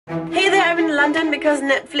I'm in London because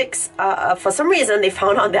Netflix, for some reason, they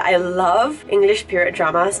found out that I love English period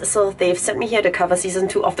dramas, so they've sent me here to cover season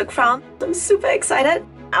 2 of The Crown. I'm super excited.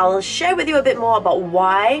 I'll share with you a bit more about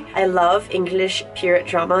why I love English period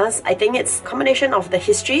dramas. I think it's a combination of the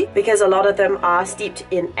history, because a lot of them are steeped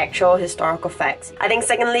in actual historical facts. I think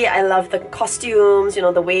secondly, I love the costumes, you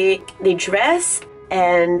know, the way they dress,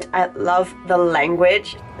 and I love the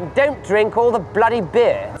language. Don't drink all the bloody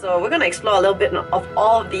beer. So we're gonna explore a little bit of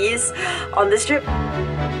all of these on this trip.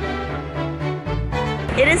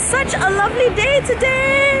 It is such a lovely day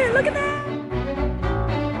today! Look at that!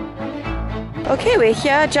 Okay, we're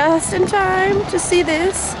here just in time to see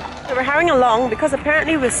this. So we're hurrying along because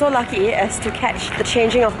apparently we're so lucky as to catch the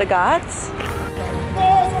changing of the guards.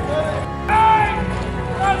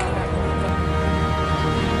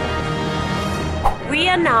 We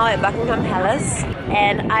are now at Buckingham Palace,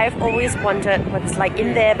 and I've always wondered what it's like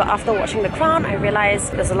in there, but after watching The Crown, I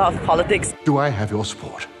realised there's a lot of politics. Do I have your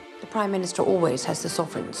support? The Prime Minister always has the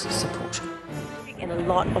Sovereign's support. And a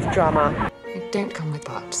lot of drama. Don't come with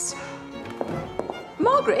buts.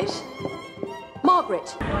 Margaret? Margaret?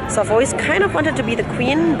 So I've always kind of wanted to be the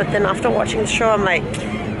Queen, but then after watching the show, I'm like,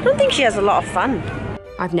 I don't think she has a lot of fun.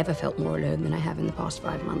 I've never felt more alone than I have in the past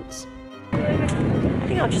 5 months. I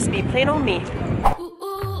think I'll just be plain old me.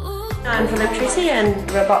 I'm Philip Tracy, and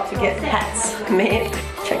we're about to get hats made.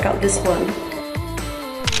 Check out this one.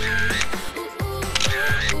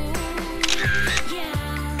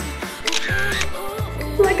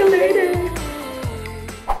 Like a lady.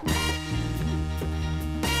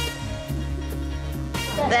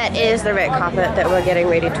 That is the red carpet that we're getting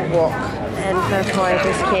ready to walk. And her boy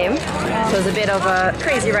just came. So it's a bit of a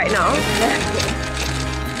crazy right now.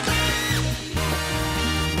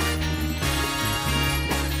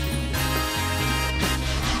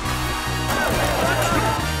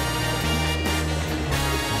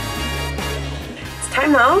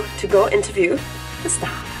 Time now to go interview the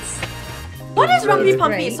stars. What is Rumpy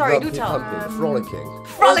Pumpy? Sorry, do tell. Frolicking.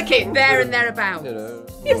 Frolicking. There and thereabouts. You know,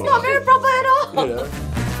 It's not very proper at all. you know.